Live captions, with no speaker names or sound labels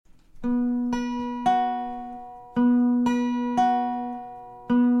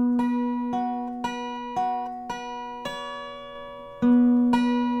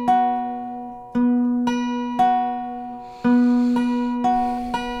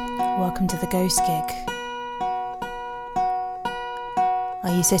welcome to the Ghost Gig.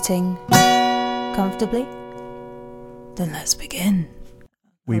 Are you sitting comfortably? Then let's begin.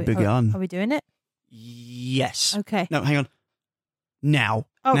 We've begun. Are we doing it? Yes. Okay. No, hang on. Now.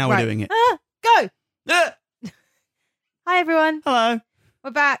 Oh, now right. we're doing it. Go! Ah! Hi everyone, Hello. we're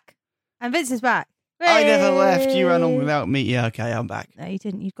back. And Vince is back. I never left. You ran on Yay! without me. Yeah, okay, I'm back. No, you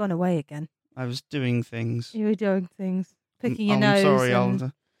didn't. You've gone away again. I was doing things. You were doing things. Picking your I'm nose. sorry,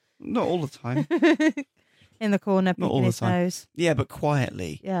 and... not all the time. in the corner, Not all picking the his time. nose. Yeah, but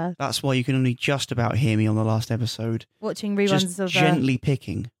quietly. Yeah. That's why you can only just about hear me on the last episode. Watching reruns Just of gently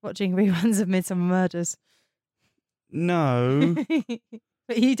picking. watching reruns of Midsummer Murders. No.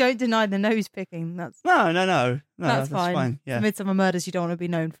 But you don't deny the nose picking. No, That's that's fine. fine. Yeah, The Midsummer Murders you don't want to be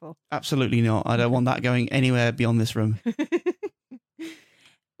known for. absolutely not. I don't want that going anywhere beyond this room.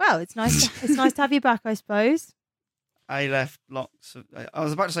 Well, it's nice. It's nice to have you back, I suppose. I left lots of... I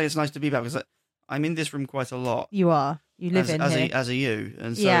was about to say it's nice to be back because I'm in this room quite a lot. You are. You live in here. As a you,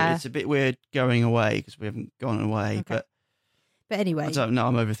 and so Yeah. it's a bit weird going away because we haven't gone away. Okay. But anyway, But I don't know.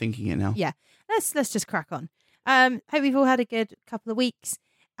 I'm overthinking it now. Yeah. let's just crack on. Hope you've all had a good couple of weeks.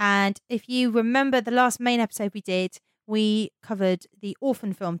 And if you remember the last main episode we did, we covered the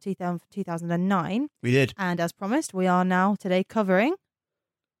Orphan film 2009. We did. And as promised, we are now today covering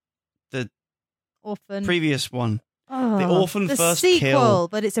The Orphan. previous one. Oh, The Orphan the First sequel, Kill.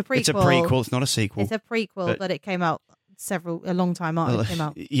 but it's a prequel. It's a prequel. It's not a sequel. It's a prequel, but it came out a long time after it came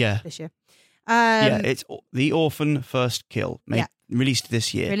out Yeah. this year. Yeah. It's The Orphan First Kill. Released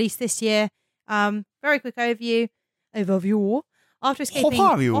this year. Released this year. Very quick overview. After escaping,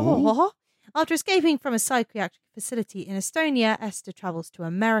 Overview. After escaping from a psychiatric facility in Estonia, Esther travels to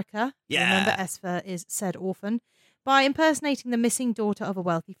America. Yeah. Remember, Esther is said orphan. By impersonating the missing daughter of a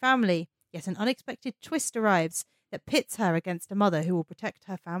wealthy family. Yet an unexpected twist arrives that pits her against a mother who will protect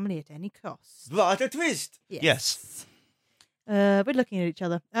her family at any cost. What a twist! Yes. We're looking at each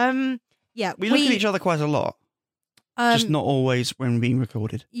other. Yeah. We look at each other quite a lot. Just not always when being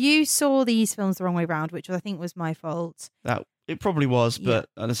recorded. You saw these films the wrong way round, which I think was my fault. It probably was, but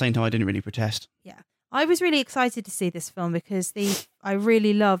at the same time, I didn't really protest. Yeah. I was really excited to see this film because I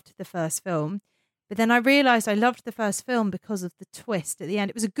really loved the first film. But then I realised I loved the first film because of the twist at the end.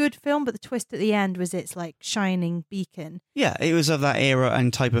 It was a good film, but the twist at the end was its like shining beacon. Yeah, it was of that era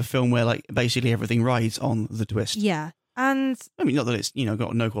and type of film where like basically everything rides on the twist. Yeah. And I mean, not that it's,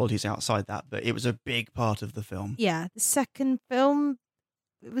 got no qualities outside that, but it was a big part of the film. yeah, the second film,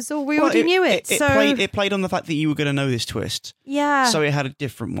 it was all, we already knew it. It played on the fact that you were going to know this twist. Yeah. So it had a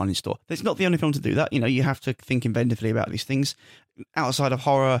different one in store. It's not the only film to do that. You have to think inventively about these things. Outside of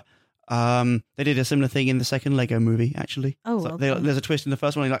horror, they did a similar thing in the second Lego movie, actually. Oh, So okay. there's a twist in the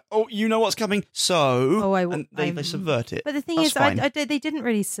first one. You're like, oh, you know what's coming. So, and they subvert it. But the thing That's is, fine. they didn't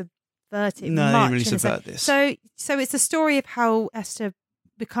really subvert it No, they much. didn't really in a subvert sense. this. So it's a story of how Esther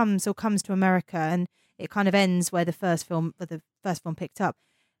becomes or comes to America, and it kind of ends where the first film picked up.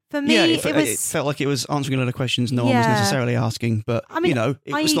 For me, it was felt like it was answering a lot of questions no one was Yeah. necessarily asking. But I mean,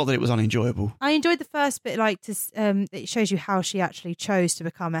 it's not that it was unenjoyable. I enjoyed the first bit, like it shows you how she actually chose to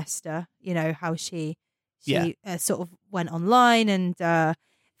become Esther. How she sort of went online and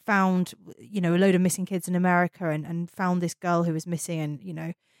found a load of missing kids in America and found this girl who was missing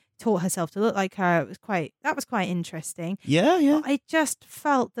and taught herself to look like her. That was quite interesting. Yeah. But I just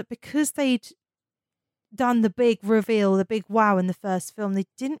felt that because they'd done the big reveal, the big wow in the first film, they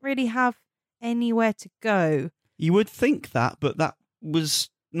didn't really have anywhere to go. You would think that, but that was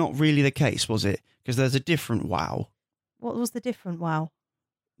not really the case, was it? Because there's a different wow. What was the different wow?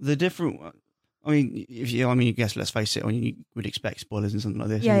 The different... I mean, I guess, let's face it, you would expect spoilers and something like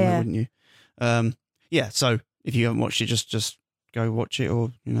this, Yeah. wouldn't you? So if you haven't watched it, just go watch it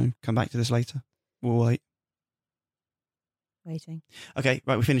or, come back to this later. We'll wait. Waiting. Okay,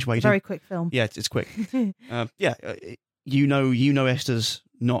 right, we finished waiting. Very quick film. Yeah, it's quick. You know Esther's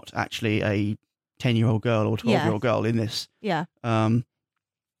not actually a 10-year-old girl or 12-year-old girl in this. Yeah.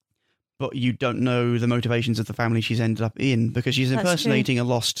 But you don't know the motivations of the family she's ended up in because she's That's impersonating a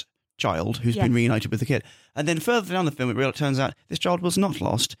lost child who's been reunited with the kid. And then further down the film, it turns out this child was not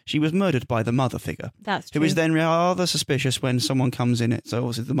lost. She was murdered by the mother figure. That's true. Who is then rather suspicious when someone comes in it. So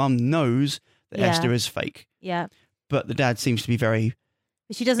obviously the mum knows that Esther is fake. Yeah. But the dad seems to be very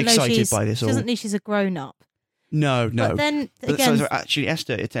But she doesn't excited know by this. She doesn't know she's a grown-up. No. But then, again... So actually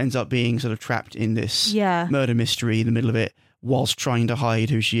Esther, it ends up being sort of trapped in this Yeah. murder mystery in the middle of it whilst trying to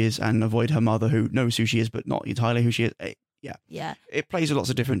hide who she is and avoid her mother who knows who she is but not entirely who she is. Yeah. It plays with lots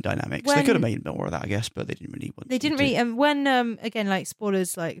of different dynamics. They could have made more of that, I guess, but they didn't really want to. They didn't really... when, again, like,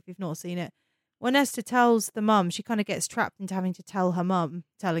 spoilers, like, if you've not seen it, when Esther tells the mum, she kind of gets trapped into having to tell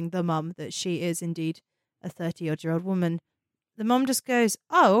telling the mum that she is indeed a 30-odd-year-old woman. The mum just goes,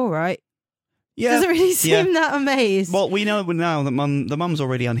 "Oh, all right." Yeah, doesn't really seem that amazed. Well, we know now that the mum's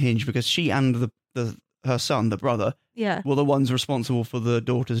already unhinged because she and her son, the brother, were the ones responsible for the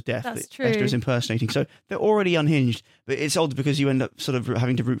daughter's death. That's that true. Esther is impersonating. So they're already unhinged. But it's odd because you end up sort of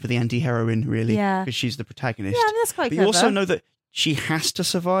having to root for the anti-heroine, really, because she's the protagonist. Yeah, I mean, that's quite But clever. you also know that she has to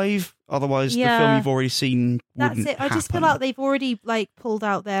survive, otherwise the film you've already seen wouldn't That's it. I just feel happen. like they've already pulled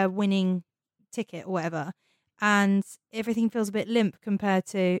out their winning ticket or whatever, and everything feels a bit limp compared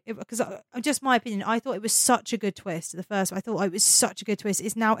to, because just my opinion, I thought it was such a good twist. The first one, I thought it was such a good twist.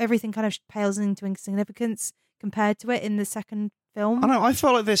 It's now everything kind of pales into insignificance compared to it in the second film. I know. I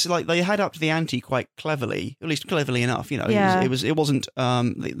felt like this, like they had up to the ante quite cleverly, at least cleverly enough. You know, it wasn't.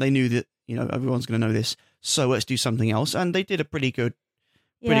 They knew that everyone's going to know this, so let's do something else, and they did a pretty good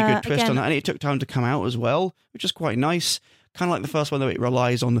twist on that, and it took time to come out as well, which is quite nice. Kind of like the first one, though, it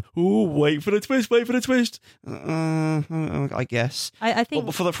relies on, wait for the twist. I guess. I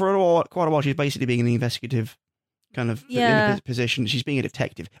think for quite a while, she's basically being an investigative kind of in a position. She's being a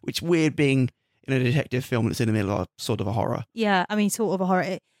detective, which is weird being in a detective film that's in the middle of sort of a horror. Yeah, I mean, sort of a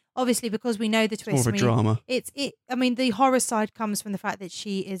horror. Obviously, because we know the twist. More of a drama. I mean, the horror side comes from the fact that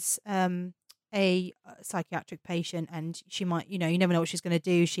she is a psychiatric patient, and she might, you never know what she's going to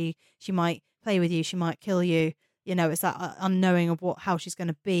do. She might play with you. She might kill you. It's that unknowing of how she's going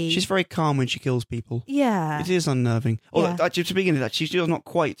to be. She's very calm when she kills people. Yeah. It is unnerving. Although, actually, to begin with, she's not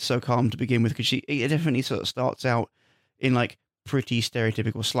quite so calm to begin with, because it definitely sort of starts out in, like, pretty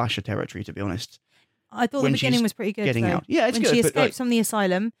stereotypical slasher territory, to be honest. I thought the beginning was pretty good. Getting though. out. Yeah, it's when good. When she escapes from the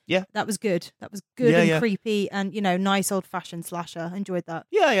asylum, that was good. That was good and creepy and, nice old-fashioned slasher. Enjoyed that.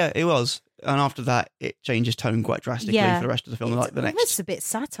 Yeah, it was. And after that, it changes tone quite drastically for the rest of the film. Like the next, it's a bit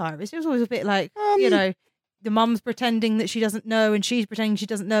satire. It was always a bit like, the mum's pretending that she doesn't know, and she's pretending she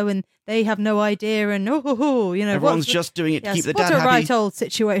doesn't know, and they have no idea, and everyone's just doing it to keep the dad happy. What a right old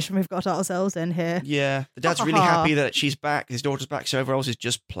situation we've got ourselves in here. Yeah, the dad's really happy that she's back, his daughter's back, so everyone else is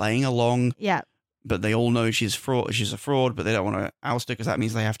just playing along. Yeah. But they all know she's a fraud, but they don't want to oust her because that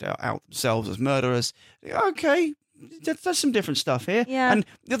means they have to out themselves as murderers. Okay, there's some different stuff here. Yeah. And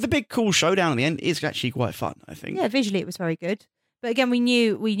the big cool showdown at the end is actually quite fun, I think. Yeah, visually it was very good. But again, we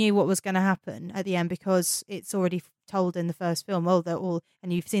knew what was going to happen at the end because it's already told in the first film. And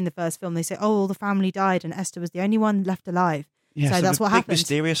you've seen the first film. They say, all the family died, and Esther was the only one left alive. Yeah, so that's what happened.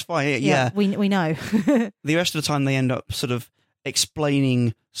 Mysterious fight. Yeah, we know. The rest of the time, they end up sort of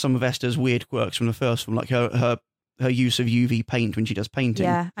explaining some of Esther's weird quirks from the first film, like her use of UV paint when she does painting.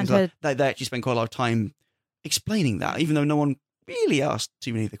 Yeah, and they actually spend quite a lot of time explaining that, even though no one really asked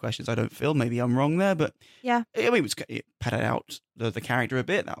too many of the questions. I don't feel. Maybe I'm wrong there, but yeah, I mean, it padded out the character a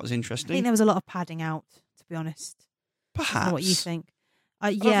bit. That was interesting. I think there was a lot of padding out, to be honest. Perhaps. I don't know what you think?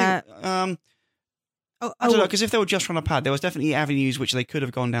 Yeah. I don't know, because if they were just trying to pad, there was definitely avenues which they could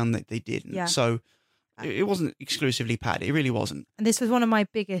have gone down that they didn't. Yeah. So it wasn't exclusively pad. It really wasn't. And this was one of my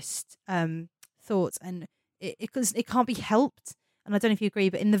biggest thoughts, and it can't be helped. And I don't know if you agree,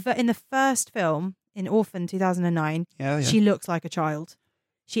 but in the first film, in Orphan 2009, she looks like a child.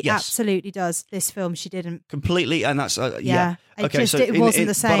 She absolutely does. This film, she didn't completely, and that's Okay, it wasn't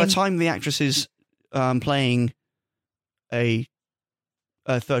the same. By the time the actress is playing a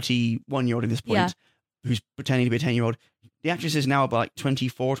 31-year-old at this point, who's pretending to be a 10-year-old, the actress is now about like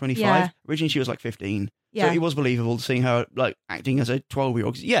 24, 25. Yeah. Originally, she was like 15. Yeah. So it was believable seeing her like acting as a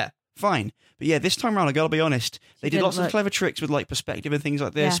 12-year-old. Yeah, fine. But yeah, this time around, I gotta be honest, they did lots of clever tricks with like perspective and things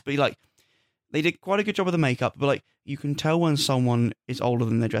like this. But like, they did quite a good job with the makeup. But like, you can tell when someone is older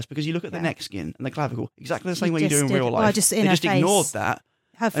than their dress because you look at the neck skin and the clavicle, exactly the same way you do in real life. They just ignored that.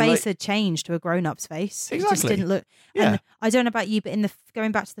 Her face had changed to a grown-up's face. Exactly. It just didn't look. Yeah. And I don't know about you, but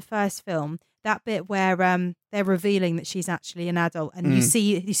going back to the first film, that bit where they're revealing that she's actually an adult, and you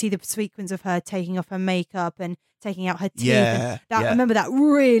see the sequence of her taking off her makeup and taking out her teeth. Yeah. I remember that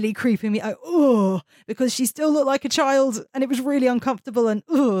really creeping me out. Because she still looked like a child, and it was really uncomfortable. And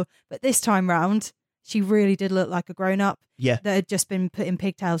but this time round, she really did look like a grown-up. Yeah. That had just been put in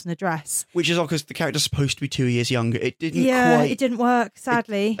pigtails and a dress. Which is odd because the character's supposed to be 2 years younger. It didn't it didn't work,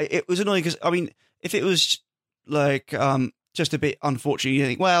 sadly. It was annoying because, I mean, if it was like just a bit unfortunate, you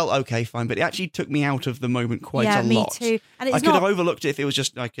think, well, okay, fine. But it actually took me out of the moment quite a lot. Yeah, me too. And I could have overlooked it if it was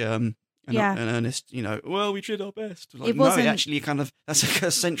just like and earnest, well, we did our best. Like, no, it actually that's like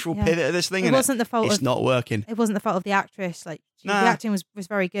a central pivot of this thing. It wasn't the fault. It's not working. It wasn't the fault of the actress. Like the acting was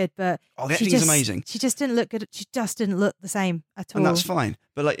very good, but the acting is amazing. She just didn't look good. She just didn't look the same at all. And that's fine.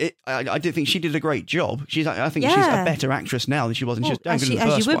 But like, I did think she did a great job. I think she's a better actress now than she was, and she was damn good in the first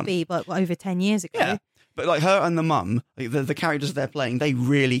one. As you would be, but over 10 years ago. Yeah. But like her and the mum, like the characters they're playing, they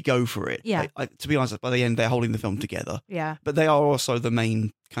really go for it. Yeah. To be honest, by the end, they're holding the film together. Yeah. But they are also the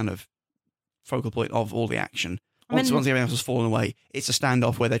main kind of focal point of all the action. Once everything else has fallen away, it's a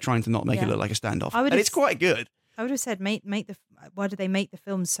standoff where they're trying to not make it look like a standoff. And it's quite good. I would have said, why did they make the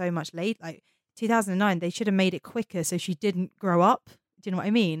film so much late? Like 2009, they should have made it quicker so she didn't grow up. Do you know what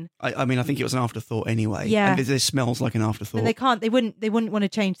I mean? I mean, I think it was an afterthought anyway. Yeah. And this smells like an afterthought. But they wouldn't want to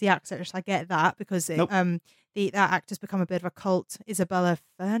change the actress. I get that because that actor's become a bit of a cult. Isabella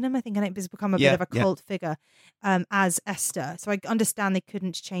Burnham, I think her name, has become a bit of a cult figure as Esther. So I understand they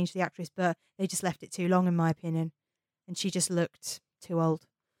couldn't change the actress, but they just left it too long, in my opinion. And she just looked too old.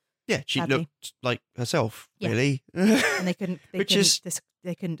 Yeah, she looked like herself, really. And they couldn't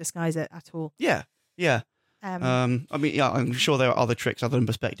disguise it at all. Yeah, yeah. I mean, I'm sure there are other tricks other than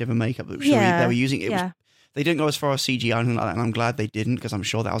perspective and makeup that they were using. They didn't go as far as CGI or anything like that, and I'm glad they didn't, because I'm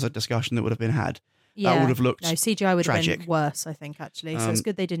sure that was a discussion that would have been had. Yeah. That would have looked CGI would tragic. have been worse, I think, actually. So it's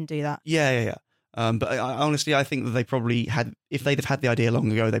good they didn't do that. Yeah. But honestly, I think that they probably had, if they'd have had the idea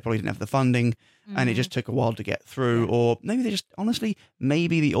long ago, they probably didn't have the funding, and it just took a while to get through. Or maybe they just, honestly,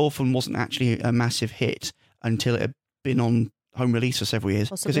 maybe The Orphan wasn't actually a massive hit until it had been on home release for several years,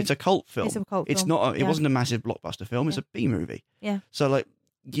 because it's a cult film. It's a cult film. It's not. It wasn't a massive blockbuster film. It's a B movie. Yeah. So like,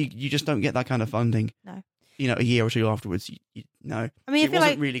 you just don't get that kind of funding. No. A year or two afterwards, no. I mean, it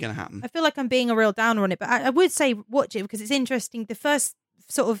wasn't really going to happen. I feel like I'm being a real downer on it, but I would say watch it because it's interesting. The first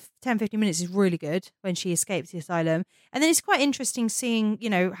sort of 10-15 minutes is really good when she escapes the asylum, and then it's quite interesting seeing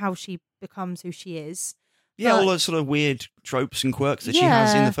how she becomes who she is. Yeah, all those sort of weird tropes and quirks that she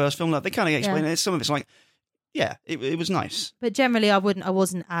has in the first film, like they kind of explain it. Some of it's like, it was nice. But generally, I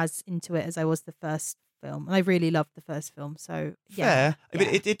wasn't as into it as I was the first film, and I really loved the first film. So fair, but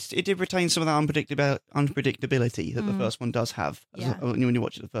it did retain some of that unpredictability that the first one does have. When you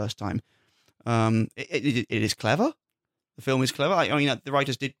watch it the first time, it is clever. The film is clever. I mean, the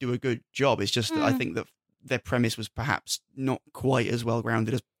writers did do a good job. It's just that I think that their premise was perhaps not quite as well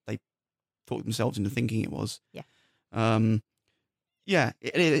grounded as they talked themselves into thinking it was. Yeah.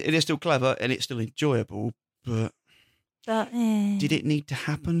 It is still clever and it's still enjoyable, but did it need to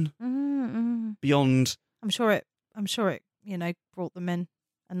happen? Beyond, I'm sure it brought them in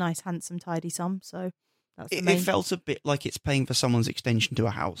a nice, handsome, tidy sum. So that's it felt a bit like it's paying for someone's extension to a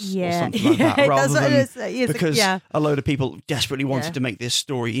house or something like that, rather than because a load of people desperately wanted to make this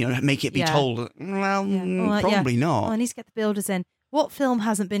story, make it be told. Well, probably not. Oh, I need to get the builders in. What film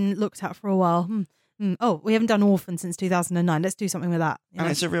hasn't been looked at for a while? Oh, we haven't done Orphan since 2009. Let's do something with that.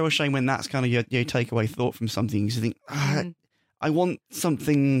 And it's a real shame when that's kind of your takeaway thought from something. You think, I want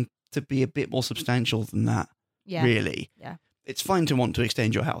something to be a bit more substantial than that. Yeah. Really. Yeah. It's fine to want to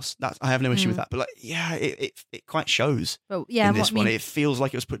extend your house. I have no issue with that. But it quite shows. But in this one, it feels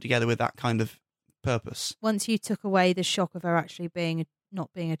like it was put together with that kind of purpose. Once you took away the shock of her actually not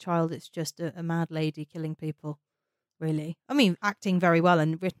being a child, it's just a mad lady killing people. Really, I mean, acting very well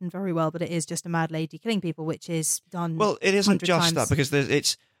and written very well, but it is just a mad lady killing people, which is done. Well, it isn't just times. that, because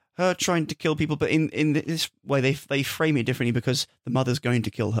it's her trying to kill people, but in this way they frame it differently, because the mother's going to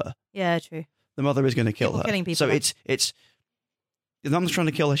kill her. Yeah, true. The mother is going to kill her. Killing people. So it's the mum's trying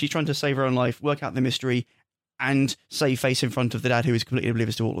to kill her. She's trying to save her own life, work out the mystery, and save face in front of the dad, who is completely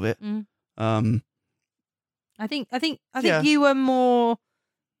oblivious to all of it. I think you were more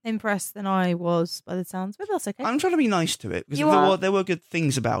impressed than I was by the sounds, but that's okay. I'm trying to be nice to it because there were good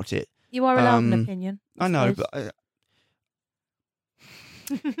things about it. You are allowed an opinion. I know, but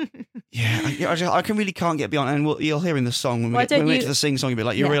I really can't get beyond. And you'll hear in the song when we get to the sing song, you'll be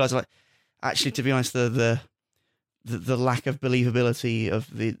like, realise, like, actually, to be honest, the lack of believability of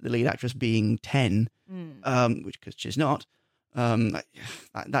the lead actress being 10, which because she's not,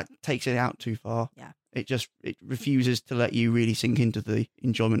 that takes it out too far. Yeah. It refuses to let you really sink into the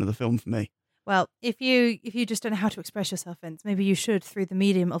enjoyment of the film for me. Well, if you just don't know how to express yourself, Vince, maybe you should through the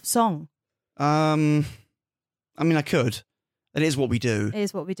medium of song. I mean, I could. It is what we do. It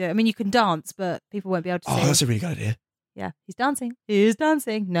is what we do. I mean, you can dance, but people won't be able to see. Oh, that's a really good idea. Yeah, he's dancing. He is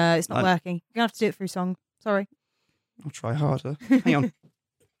dancing. No, it's not working. You're going to have to do it through song. Sorry. I'll try harder. Hang on.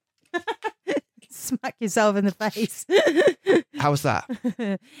 Smack yourself in the face. How was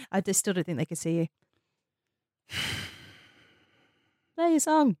that? I just still don't think they could see you. Play your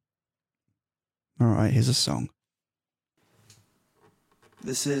song. All right, here's a song.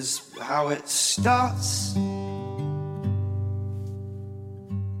 This is how it starts.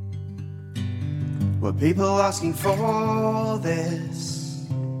 Were people asking for this?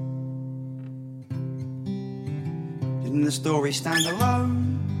 Didn't the story stand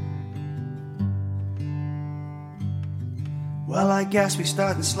alone? Well, I guess we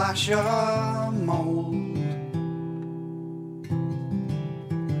start and slash a mold.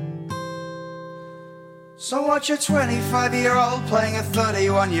 So watch a 25-year-old playing a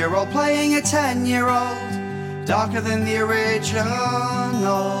 31-year-old playing a 10-year-old, darker than the original.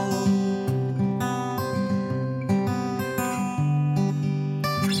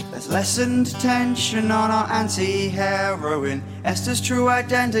 There's lessened tension on our anti-heroine. Esther's true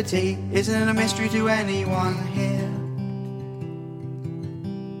identity isn't a mystery to anyone here.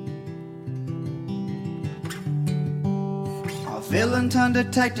 Villain turned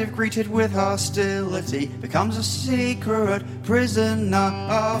detective greeted with hostility becomes a secret prisoner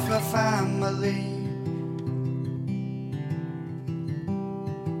of her family.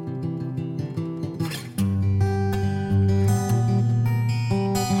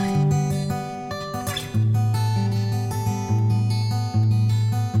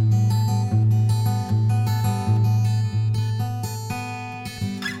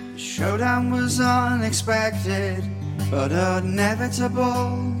 The showdown was unexpected but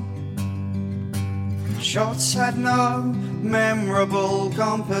inevitable. Shots had no memorable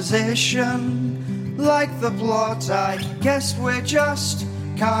composition. Like the plot, I guess we're just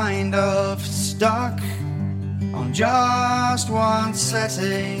kind of stuck on just one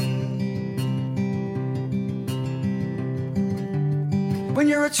setting. When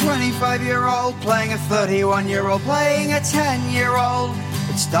you're a 25-year-old playing a 31-year-old playing a 10-year-old,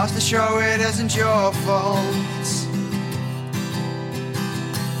 it starts to show it isn't your fault.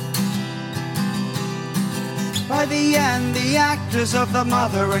 By the end, the actors of the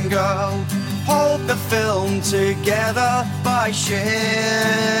mother and girl hold the film together by sheer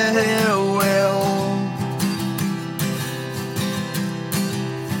will.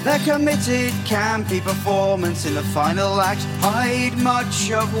 Their committed, campy performance in the final act hide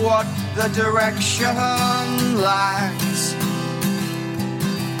much of what the direction lacks.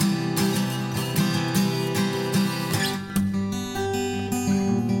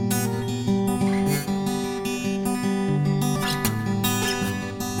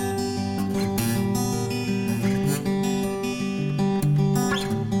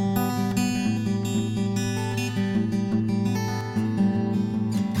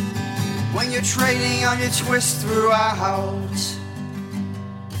 Trading on your twist throughout,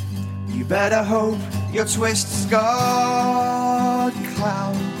 you better hope your twist's got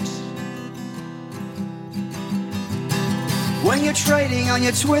clout. When you're trading on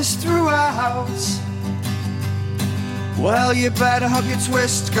your twist throughout, well, you better hope your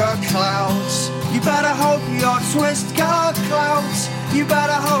twist got clout. You better hope your twist got clout. You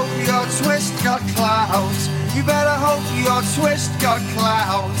better hope your twist got clout. You better hope your twist got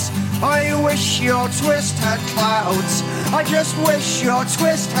clout. I wish your twist had clouds. I just wish your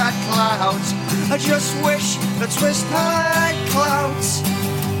twist had clouds. I just wish the twist had clouds.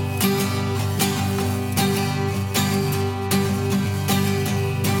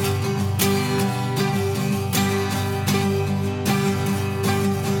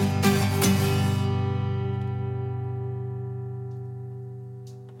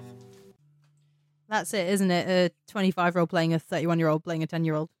 That's it, isn't it? A 25-year-old playing a 31-year-old playing a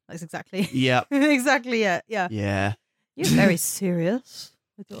 10-year-old. That's exactly. Yeah. Exactly it. Yeah. Yeah. You're very serious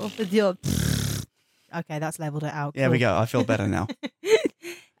with your. Okay, that's leveled it out. There we go. I feel better now.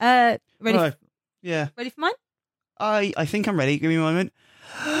 Ready? Right. Yeah. Ready for mine? I think I'm ready. Give me a moment.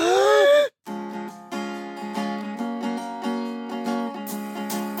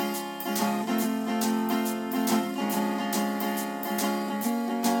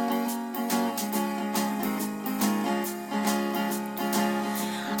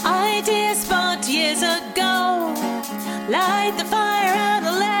 Idea spot years ago. Light the fire and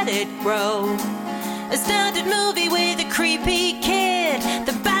let it grow. A standard movie with a creepy kid,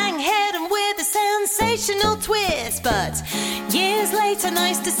 the bang head and with a sensational twist. But years later,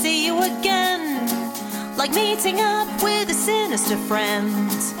 nice to see you again, like meeting up with a sinister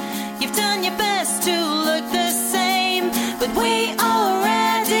friend. You've done your best to look the same, but we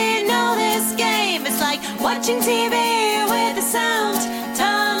already know this game. It's like watching TV with the sound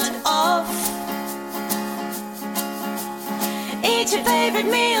turned off. Eat your favorite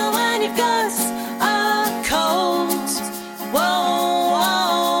meal when you've got a cold. Whoa,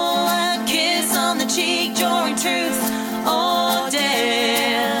 whoa, a kiss on the cheek, drawing truth or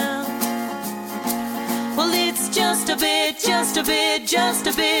dare. Well, it's just a bit, just a bit, just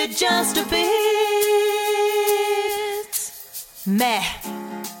a bit, just a bit meh.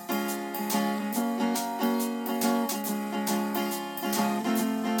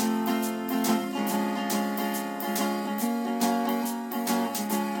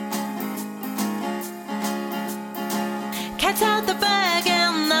 Cat's out the bag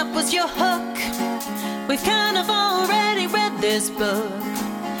and that was your hook. We've kind of already read this book.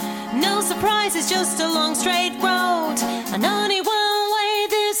 No surprises, just a long straight road, and only one way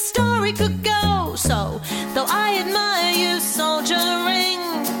this story could go. So, though I admire you soldiering,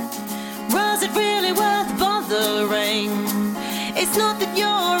 was it really worth bothering? It's not that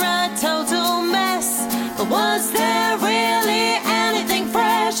you're a total mess, but was there really anything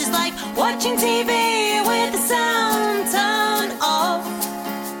fresh? It's like watching TV with the sound turned off.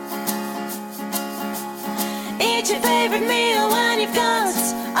 Eat your favorite meal when you've got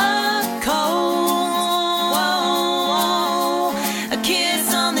a cold, a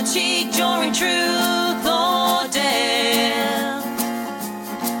kiss on the cheek during truth or dare.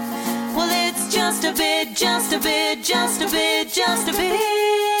 Well, it's just a bit, just a bit, just a bit, just a bit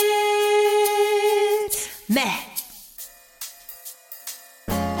meh.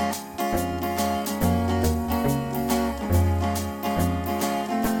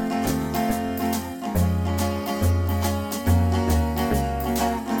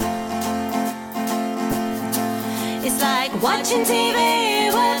 Watching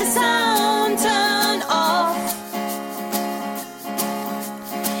TV with the sound turned off.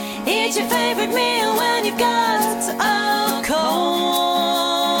 Eat your favorite meal when you've got a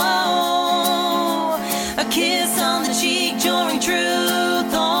cold, a kiss on the cheek during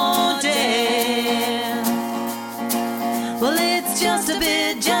truth or dare. Well, it's just a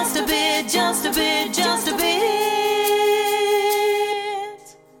bit, just a bit, just a bit, just a bit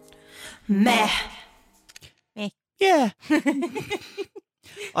meh. Yeah.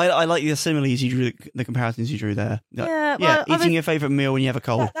 I like the similes you drew, the comparisons you drew there. Yeah, well, eating your favourite meal when you have a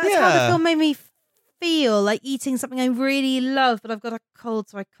cold. That's how the film made me feel, like eating something I really love, but I've got a cold,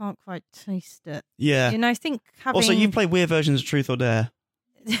 so I can't quite taste it. Yeah. You know, I think having... Also, you play weird versions of Truth or Dare.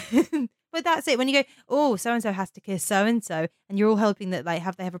 But that's it. When you go, oh, so-and-so has to kiss so-and-so, and you're all hoping that they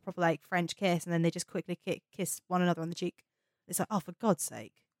have a proper, like, French kiss, and then they just quickly kiss one another on the cheek. It's like, oh, for God's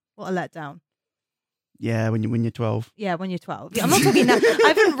sake. What a letdown. Yeah, when you're 12. Yeah, when you're 12. Yeah, I'm not talking now. I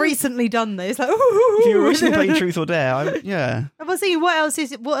haven't recently done this. Like, ooh. If you were recently playing Truth or Dare, yeah. I was thinking, what else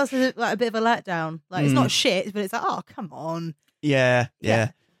is it like a bit of a letdown? Like, it's not shit, but it's like, oh, come on. Yeah.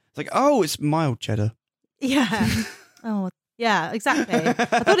 It's like, oh, it's mild cheddar. Yeah. Oh, yeah, exactly. I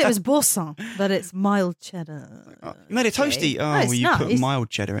thought it was Boursin, but it's mild cheddar. You made it toasty. Oh, well, you put mild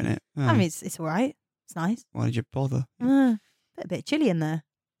cheddar in it. Oh. I mean, it's all right. It's nice. Why did you bother? Put a bit of chilli in there.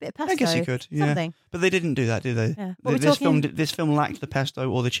 Bit of pesto. I guess you could, yeah. Something. But they didn't do that, did they? Yeah. This film lacked the pesto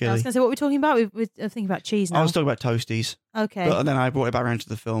or the chili. I was going to say, what we're talking about? We're thinking about cheese now. I was talking about toasties. Okay. But then I brought it back around to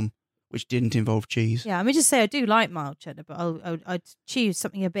the film, which didn't involve cheese. Yeah, let me just say I do like mild cheddar, but I'd choose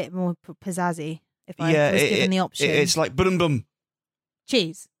something a bit more pizzazzy if I was given the option. It's like bum.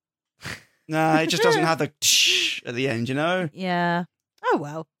 Cheese. Nah, it just doesn't have the tsh at the end, you know? Yeah. Oh,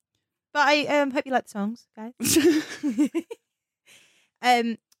 well. But I hope you like the songs, guys.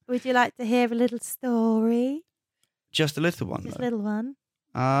 Would you like to hear a little story? Just a little one, Just though. a little one.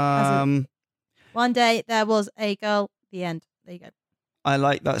 One day there was a girl. The end. There you go. I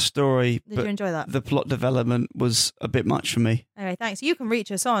like that story. Did you enjoy that? The plot development was a bit much for me. Anyway, thanks. You can reach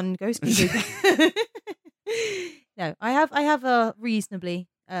us on Ghost Geek. No, I have a reasonably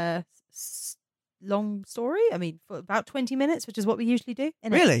long story. I mean, for about 20 minutes, which is what we usually do.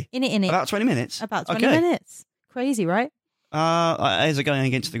 Really? In it. About 20 minutes? About 20 minutes. Crazy, right? Is it going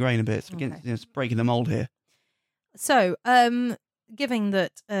against the grain a bit? It's breaking the mold here. So, given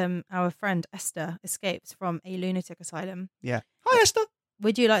that our friend Esther escapes from a lunatic asylum. Yeah. Hi, Esther.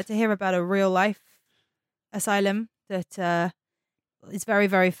 Would you like to hear about a real life asylum that is very,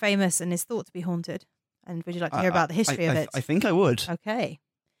 very famous and is thought to be haunted? And would you like to hear about the history of it? I think I would. Okay.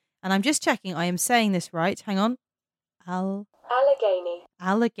 And I'm just checking I am saying this right. Hang on. Allegheny.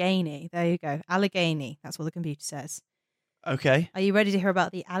 There you go. Allegheny. That's what the computer says. Okay. Are you ready to hear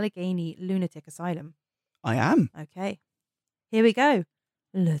about the Allegheny Lunatic Asylum? I am. Okay. Here we go.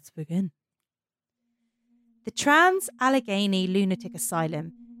 Let's begin. The Trans-Allegheny Lunatic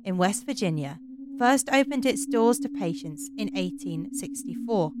Asylum in West Virginia first opened its doors to patients in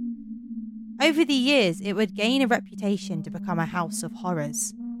 1864. Over the years, it would gain a reputation to become a house of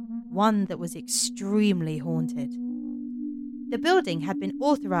horrors, one that was extremely haunted. The building had been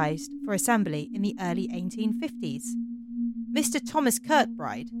authorized for assembly in the early 1850s. Mr. Thomas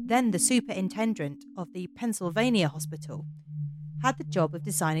Kirkbride, then the superintendent of the Pennsylvania Hospital, had the job of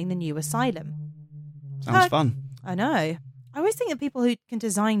designing the new asylum. Sounds fun. I know. I always think of people who can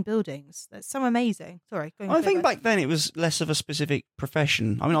design buildings. That's so amazing. Sorry. I think back then it was less of a specific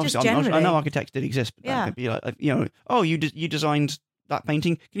profession. I mean, obviously, I know architects did exist, but that could be like, oh, you designed that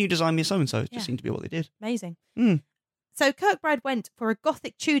painting. Can you design me so-and-so? It just seemed to be what they did. Amazing. Mm. So Kirkbride went for a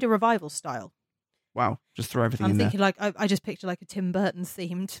Gothic Tudor revival style. Wow. Just throw everything in I'm there. thinking like, I just picture like a Tim Burton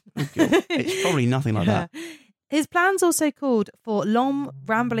themed. It's probably nothing like that. His plans also called for long,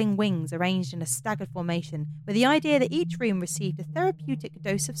 rambling wings arranged in a staggered formation, with the idea that each room received a therapeutic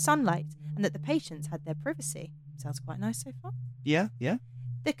dose of sunlight and that the patients had their privacy. Sounds quite nice so far. Yeah.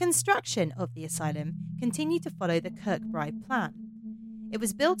 The construction of the asylum continued to follow the Kirkbride plan. It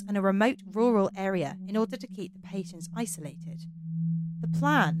was built in a remote rural area in order to keep the patients isolated. The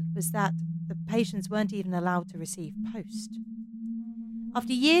plan was that the patients weren't even allowed to receive post.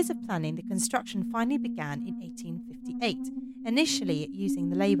 After years of planning, the construction finally began in 1858, initially using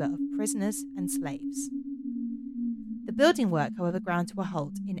the labour of prisoners and slaves. The building work, however, ground to a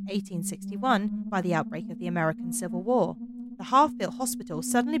halt in 1861 by the outbreak of the American Civil War. The half-built hospital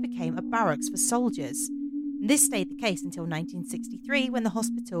suddenly became a barracks for soldiers. And this stayed the case until 1963, when the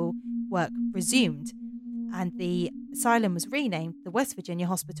hospital work resumed, and the asylum was renamed the West Virginia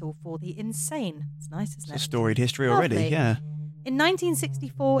Hospital for the Insane. It's nice, isn't it? It's a storied history already, yeah. In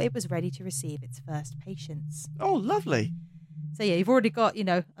 1964, it was ready to receive its first patients. Oh, lovely. So yeah, you've already got,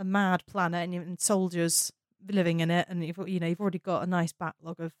 a mad planet and soldiers living in it, and you've already got a nice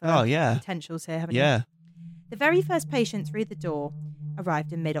backlog of potentials here, haven't you? Yeah. The very first patient through the door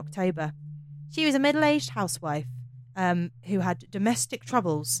arrived in mid-October. She was a middle-aged housewife who had domestic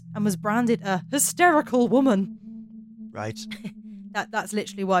troubles and was branded a hysterical woman. Right. That's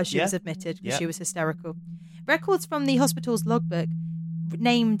literally why she was admitted, because she was hysterical. Records from the hospital's logbook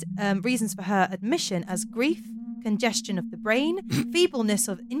named reasons for her admission as grief, congestion of the brain, feebleness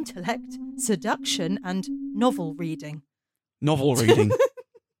of intellect, seduction, and novel reading. Novel reading.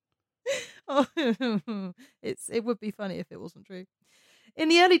 It would be funny if it wasn't true. In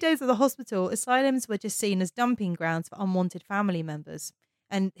the early days of the hospital, asylums were just seen as dumping grounds for unwanted family members.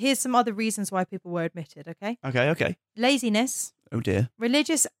 And here's some other reasons why people were admitted, okay? Okay. Laziness. Oh, dear.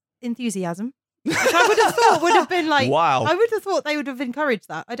 Religious enthusiasm. Which I would have thought would have been like... Wow. I would have thought they would have encouraged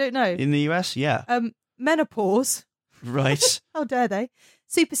that. I don't know. In the US, yeah. Menopause. Right. How dare they?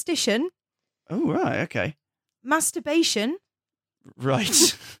 Superstition. Oh, right, okay. Masturbation.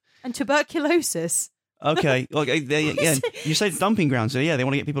 Right. And tuberculosis. Okay. You say dumping grounds, so yeah, they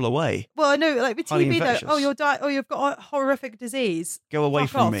want to get people away. Well, I know, like with TV though, you've got a horrific disease. Go away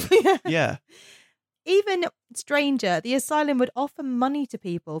from me. Yeah. Even stranger, the asylum would offer money to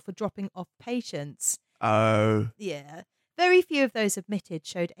people for dropping off patients. Oh. Yeah. Very few of those admitted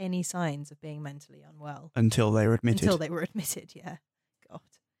showed any signs of being mentally unwell. Until they were admitted, yeah. God.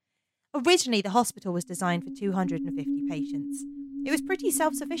 Originally, the hospital was designed for 250 patients. It was pretty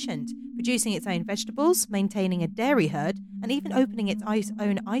self-sufficient, producing its own vegetables, maintaining a dairy herd, and even opening its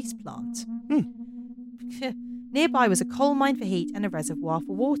own ice plant. Nearby was a coal mine for heat and a reservoir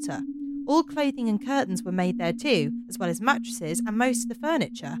for water. All clothing and curtains were made there too, as well as mattresses and most of the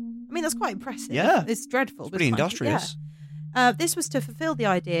furniture. I mean, that's quite impressive. Yeah. It's dreadful. It's pretty industrious. Yeah. This was to fulfill the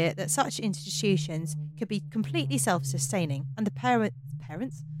idea that such institutions could be completely self-sustaining, and the patients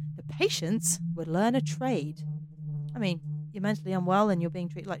would learn a trade. I mean, you're mentally unwell and you're being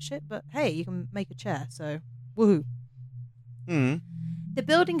treated like shit, but hey, you can make a chair, so woohoo. The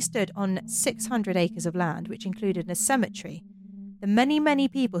building stood on 600 acres of land, which included a cemetery. The many, many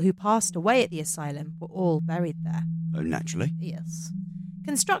people who passed away at the asylum were all buried there. Oh, naturally. Yes.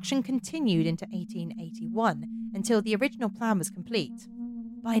 Construction continued into 1881 until the original plan was complete.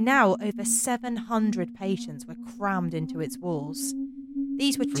 By now, over 700 patients were crammed into its walls.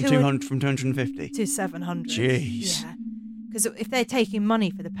 These were from 250 to 700. Jeez. Yeah. Because if they're taking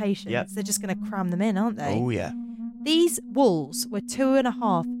money for the patients, they're just going to cram them in, aren't they? Oh, yeah. These walls were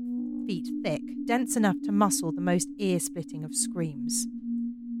 2.5 feet thick, dense enough to muffle the most ear-splitting of screams.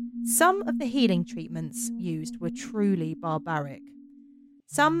 Some of the healing treatments used were truly barbaric.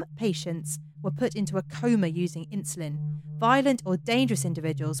 Some patients were put into a coma using insulin. Violent or dangerous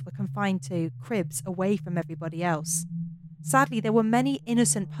individuals were confined to cribs away from everybody else. Sadly, there were many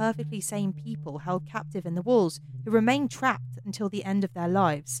innocent, perfectly sane people held captive in the walls who remained trapped until the end of their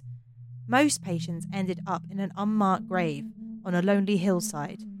lives. Most patients ended up in an unmarked grave on a lonely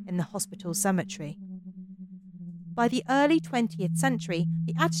hillside in the hospital cemetery. By the early 20th century,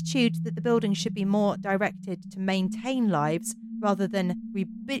 the attitude that the building should be more directed to maintain lives rather than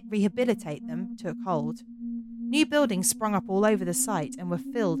rehabilitate them took hold. New buildings sprung up all over the site and were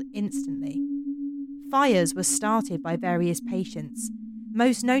filled instantly. Fires were started by various patients,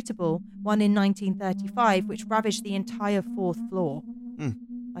 most notable one in 1935, which ravaged the entire 4th floor.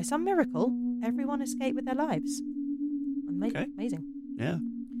 By some miracle, everyone escaped with their lives. Amazing. Yeah.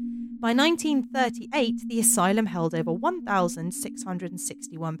 By 1938, the asylum held over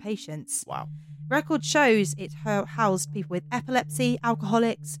 1,661 patients. Wow. Record shows it housed people with epilepsy,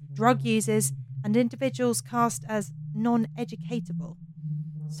 alcoholics, drug users, and individuals cast as non-educatable.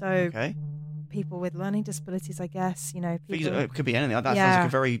 So, people with learning disabilities, I guess, people... It could be anything. That sounds like a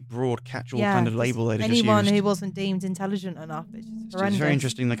very broad catch-all kind of label they've just used. Anyone who wasn't deemed intelligent enough. It's just horrendous. It's very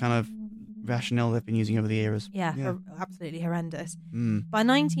interesting, the kind of rationale they've been using over the years. Yeah. Absolutely horrendous. By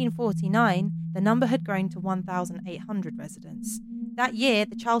 1949, the number had grown to 1,800 residents. That year,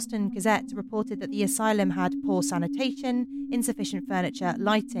 the Charleston Gazette reported that the asylum had poor sanitation, insufficient furniture,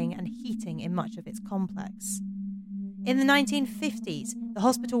 lighting, and heating in much of its complex. In the 1950s, the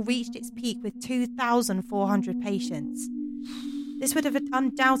hospital reached its peak with 2,400 patients. This would have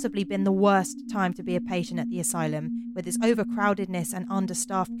undoubtedly been the worst time to be a patient at the asylum, with its overcrowdedness and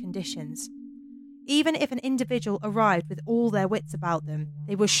understaffed conditions. Even if an individual arrived with all their wits about them,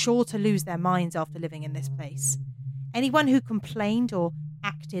 they were sure to lose their minds after living in this place. Anyone who complained or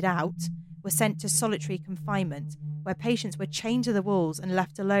acted out were sent to solitary confinement, where patients were chained to the walls and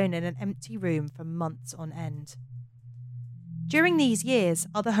left alone in an empty room for months on end. During these years,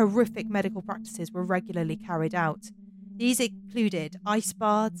 other horrific medical practices were regularly carried out. These included ice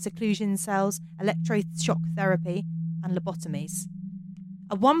baths, seclusion cells, electroshock therapy, and lobotomies.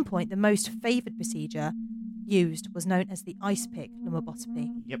 At one point, the most favoured procedure used was known as the ice pick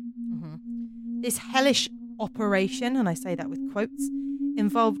lobotomy. Yep. This hellish operation, and I say that with quotes,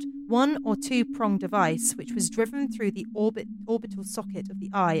 involved one or two pronged device which was driven through the orbital socket of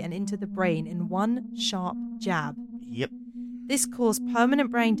the eye and into the brain in one sharp jab. Yep. This caused permanent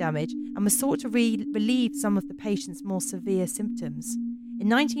brain damage and was thought to relieve some of the patient's more severe symptoms. In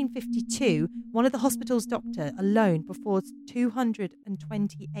 1952, one of the hospital's doctors alone performed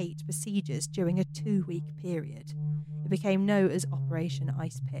 228 procedures during a 2-week period. It became known as Operation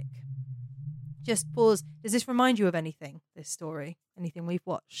Ice Pick. Just pause. Does this remind you of anything, this story? Anything we've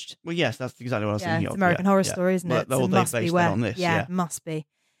watched? Well, yes, that's exactly what I was thinking of. It's American Horror Story, isn't it? Well, they based that on this. Yeah, it must be.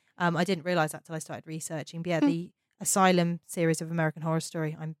 I didn't realise that till I started researching. But yeah, the Asylum series of American Horror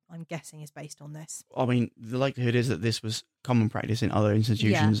Story, I'm guessing, is based on this. I mean, the likelihood is that this was common practice in other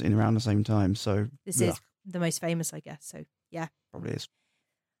institutions in around the same time. So this is the most famous, I guess. So yeah, probably is.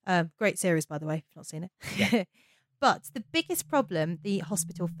 Great series, by the way, if you've not seen it. Yeah. But the biggest problem the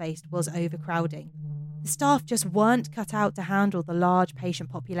hospital faced was overcrowding. The staff just weren't cut out to handle the large patient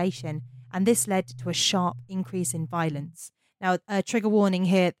population, and this led to a sharp increase in violence. Now, trigger warning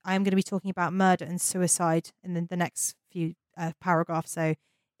here, I am going to be talking about murder and suicide in the next few paragraphs, so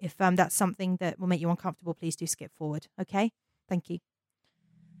if that's something that will make you uncomfortable, please do skip forward, okay? Thank you.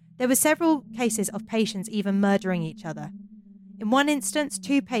 There were several cases of patients even murdering each other. In one instance,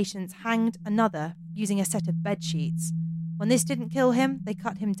 2 patients hanged another using a set of bed sheets. When this didn't kill him, they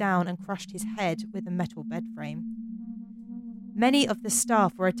cut him down and crushed his head with a metal bed frame. Many of the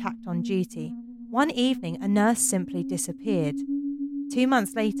staff were attacked on duty. One evening, a nurse simply disappeared. 2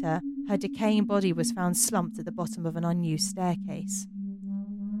 months later, her decaying body was found slumped at the bottom of an unused staircase.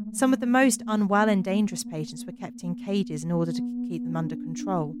 Some of the most unwell and dangerous patients were kept in cages in order to keep them under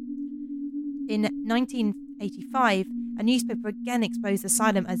control. In 1985, a newspaper again exposed the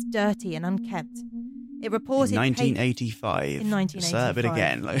asylum as dirty and unkempt. It reported... In 1985. In 1985. Serve it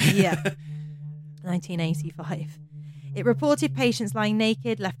again. Yeah. 1985. It reported patients lying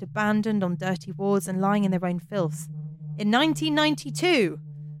naked, left abandoned on dirty wards and lying in their own filth. In 1992,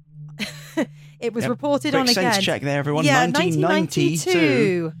 it was reported on again. Quick sense check there, everyone. Yeah,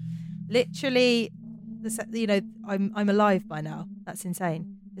 1992. Literally, I'm alive by now. That's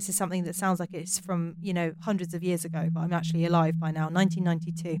insane. This is something that sounds like it's from, hundreds of years ago, but I'm actually alive by now.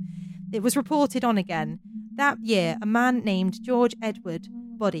 1992. It was reported on again. That year, a man named George Edward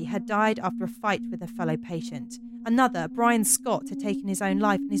Body had died after a fight with a fellow patient. Another, Brian Scott, had taken his own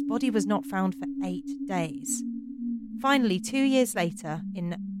life, and his body was not found for 8 days. Finally, 2 years later,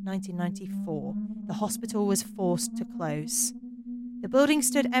 in 1994, the hospital was forced to close. The building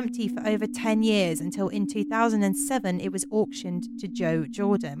stood empty for over 10 years until in 2007 it was auctioned to Joe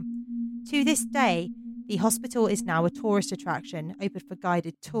Jordan. To this day, the hospital is now a tourist attraction, open for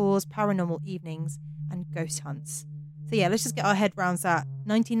guided tours, paranormal evenings, and ghost hunts. So yeah, let's just get our head around that.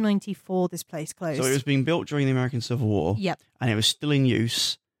 1994, this place closed. So it was being built during the American Civil War. Yep. And it was still in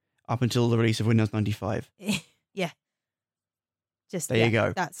use up until the release of Windows 95. Yeah. Just there you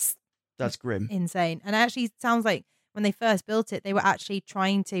go. That's That's grim. Insane. And it actually sounds like when they first built it, they were actually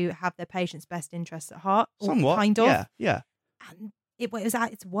trying to have their patients' best interests at heart. Somewhat. Kind of. Yeah. And it was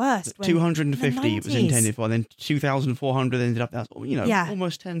at its worst. 250 it was intended for, and then 2,400 ended up, that's,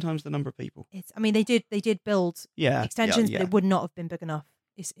 almost 10 times the number of people. They did build extensions, but it would not have been big enough.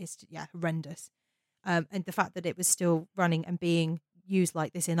 It's horrendous. And the fact that it was still running and being used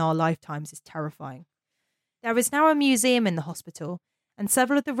like this in our lifetimes is terrifying. There is now a museum in the hospital, and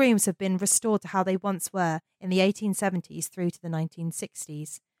several of the rooms have been restored to how they once were in the 1870s through to the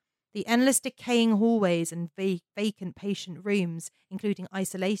 1960s. The endless decaying hallways and vacant patient rooms, including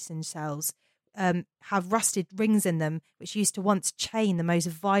isolation cells, have rusted rings in them, which used to once chain the most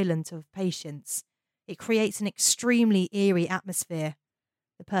violent of patients. It creates an extremely eerie atmosphere.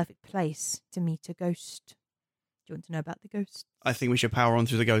 The perfect place to meet a ghost. Do you want to know about the ghost? I think we should power on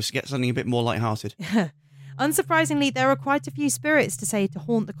through the ghosts, get something a bit more lighthearted. Unsurprisingly, there are quite a few spirits to say to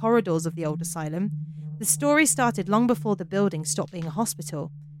haunt the corridors of the old asylum. The story started long before the building stopped being a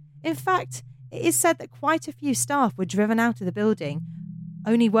hospital. In fact, it is said that quite a few staff were driven out of the building,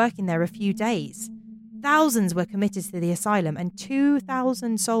 only working there a few days. Thousands were committed to the asylum, and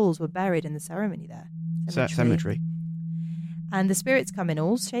 2,000 souls were buried in the cemetery there. Cemetery. And the spirits come in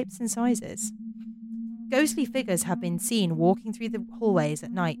all shapes and sizes. Ghostly figures have been seen walking through the hallways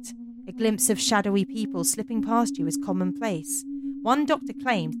at night. A glimpse of shadowy people slipping past you is commonplace. One doctor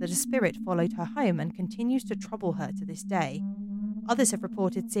claimed that a spirit followed her home and continues to trouble her to this day. Others have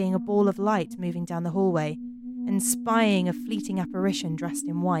reported seeing a ball of light moving down the hallway and spying a fleeting apparition dressed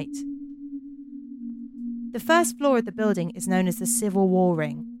in white. The first floor of the building is known as the Civil War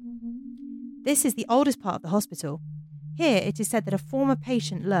Ring. This is the oldest part of the hospital. Here it is said that a former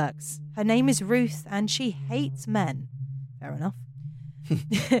patient lurks. Her name is Ruth and she hates men. Fair enough.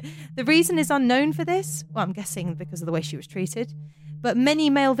 The reason is unknown for this. Well, I'm guessing because of the way she was treated. But many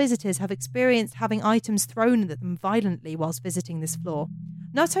male visitors have experienced having items thrown at them violently whilst visiting this floor.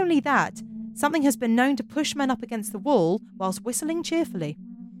 Not only that, something has been known to push men up against the wall whilst whistling cheerfully.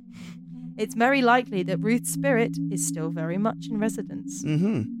 It's very likely that Ruth's spirit is still very much in residence.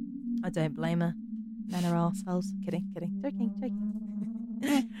 Mm-hmm. I don't blame her. Men are arseholes. Kidding. Joking.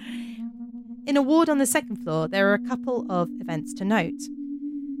 In a ward on the second floor, there are a couple of events to note.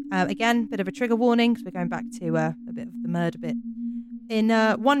 Again, bit of a trigger warning, because we're going back to a bit of the murder bit. In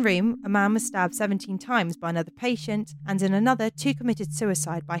one room, a man was stabbed 17 times by another patient, and in another, 2 committed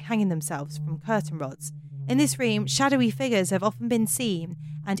suicide by hanging themselves from curtain rods. In this room, shadowy figures have often been seen,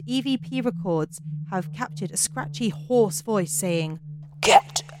 and EVP records have captured a scratchy, hoarse voice saying,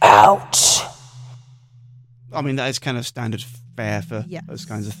 "Get out!" I mean, that is kind of standard fare for those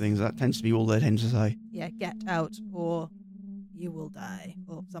kinds of things. That tends to be all they tend to say. Yeah, get out, or you will die,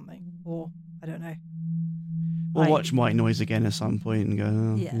 or something, or I don't know. We'll watch White Noise again at some point and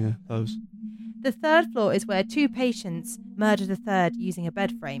go, those. The third floor is where 2 patients murdered a third using a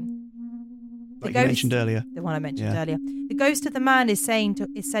bed frame. Like you mentioned earlier. The one I mentioned earlier. The ghost of the man is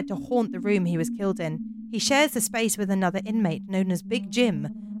said to haunt the room he was killed in. He shares the space with another inmate known as Big Jim,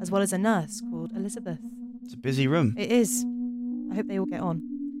 as well as a nurse called Elizabeth. It's a busy room. It is. I hope they all get on.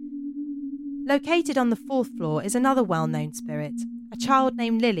 Located on the 4th floor is another well-known spirit, a child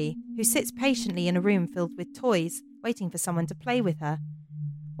named Lily, who sits patiently in a room filled with toys, waiting for someone to play with her.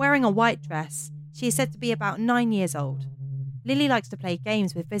 Wearing a white dress, she is said to be about 9 years old. Lily likes to play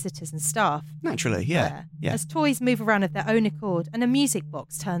games with visitors and staff. Naturally, yeah. As toys move around of their own accord and a music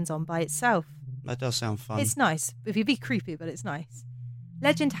box turns on by itself. That does sound fun. It's nice. It would be creepy, but it's nice.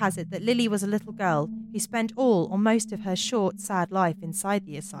 Legend has it that Lily was a little girl who spent all or most of her short, sad life inside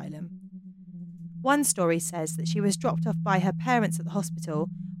the asylum. One story says that she was dropped off by her parents at the hospital,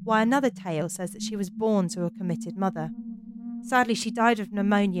 while another tale says that she was born to a committed mother. Sadly, she died of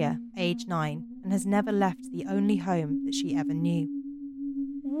pneumonia, age 9, and has never left the only home that she ever knew.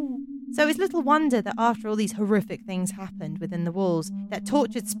 So it's little wonder that after all these horrific things happened within the walls, that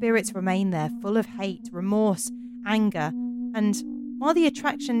tortured spirits remain there, full of hate, remorse, anger, and while the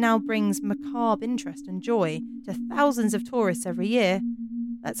attraction now brings macabre interest and joy to thousands of tourists every year,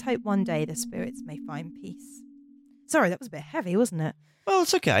 let's hope one day the spirits may find peace. Sorry, that was a bit heavy, wasn't it? Well,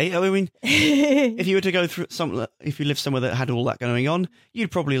 it's okay. I mean, if you were to go through if you lived somewhere that had all that going on,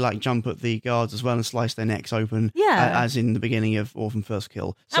 you'd probably jump at the guards as well and slice their necks open, as in the beginning of Orphan First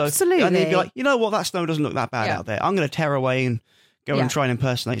Kill. So, absolutely. And they'd be like, you know what, that snow doesn't look that bad out there. I'm going to tear away and go and try and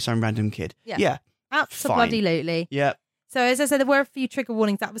impersonate some random kid. Yeah. Absolutely. Yeah. So as I said, there were a few trigger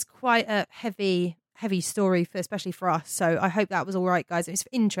warnings. That was quite a heavy story, especially for us. So I hope that was all right, guys. It was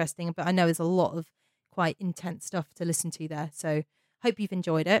interesting, but I know there's a lot of quite intense stuff to listen to there. So hope you've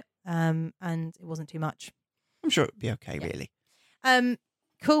enjoyed it, and it wasn't too much. I'm sure it'd be okay, really.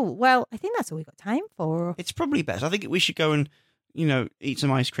 Cool. Well, I think that's all we've got time for. It's probably best. I think we should go and, eat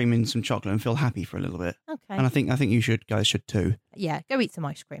some ice cream and some chocolate and feel happy for a little bit. Okay. And I think you guys should too. Yeah, go eat some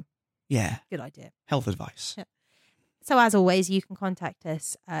ice cream. Yeah. Good idea. Health advice. Yeah. So as always, you can contact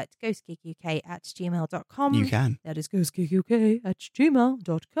us at ghostgeekuk@gmail.com. You can. That is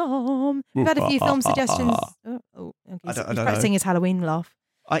ghostgeekuk@gmail.com. We've had a few film suggestions. Okay. I don't He's practicing his Halloween laugh.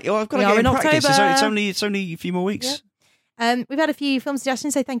 I've got to We get are in in practice. October. It's only a few more weeks. Yeah. We've had a few film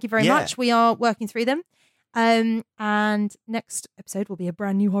suggestions, so thank you very Yeah. much. We are working through them. And next episode will be a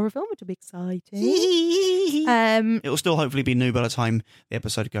brand new horror film, which will be exciting. It will still hopefully be new by the time the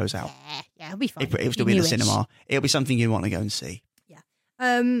episode goes out. Yeah, it'll be fine. It'll still be in the cinema. It'll be something you want to go and see. Yeah.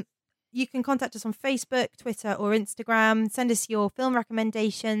 You can contact us on Facebook, Twitter, or Instagram. Send us your film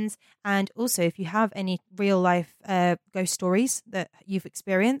recommendations, and also if you have any real life ghost stories that you've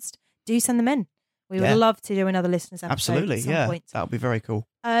experienced, do send them in. We would love to do another listeners episode. Absolutely, at some point. That would be very cool.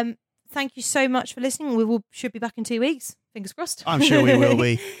 Thank you so much for listening. Should be back in 2 weeks. Fingers crossed. I'm sure we will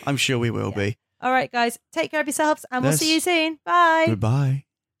be. Be. All right, guys. Take care of yourselves, and we'll see you soon. Bye. Goodbye.